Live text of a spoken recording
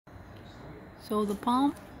So the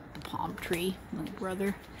palm tree, my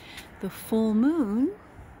brother, the full moon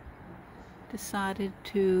decided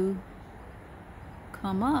to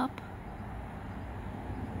come up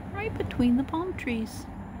right between the palm trees.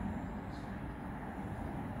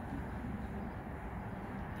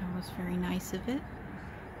 That was very nice of it.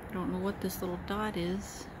 I don't know what this little dot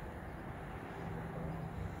is,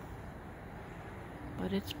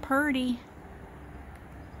 but it's pretty.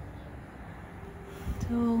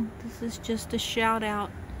 So this is just a shout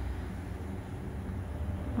out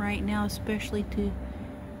right now, especially to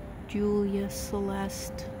Julia,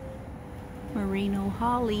 Celeste, Marino,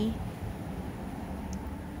 Holly.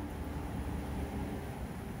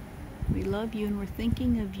 We love you and we're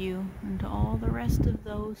thinking of you. And to all the rest of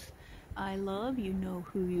those I love, you know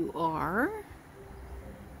who you are.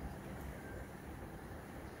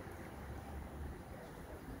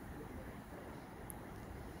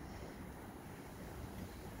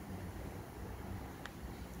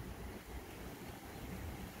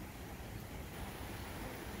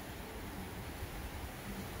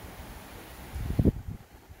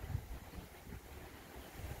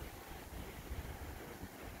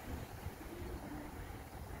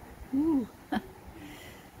 Ooh,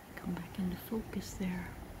 come back into focus there.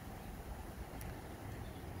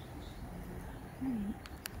 Right.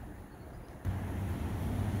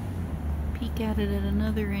 Peek at it at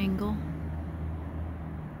another angle.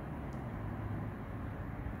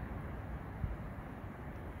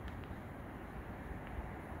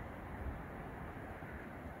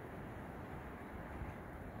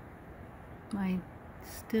 I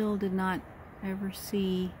still did not ever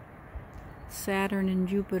see Saturn and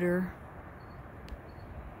Jupiter,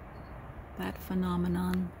 that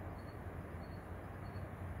phenomenon.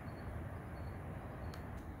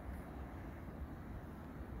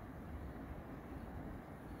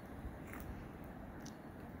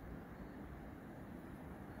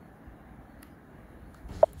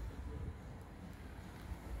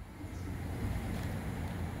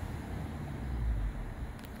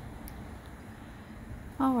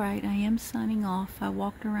 Alright, I am signing off. I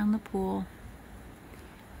walked around the pool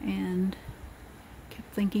and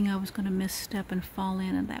kept thinking I was going to misstep and fall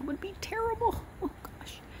in, and that would be terrible. Oh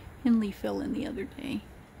gosh, Henley fell in the other day.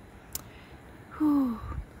 Whew.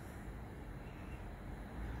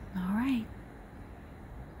 Alright.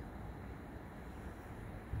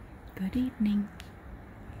 Good evening.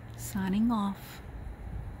 Signing off.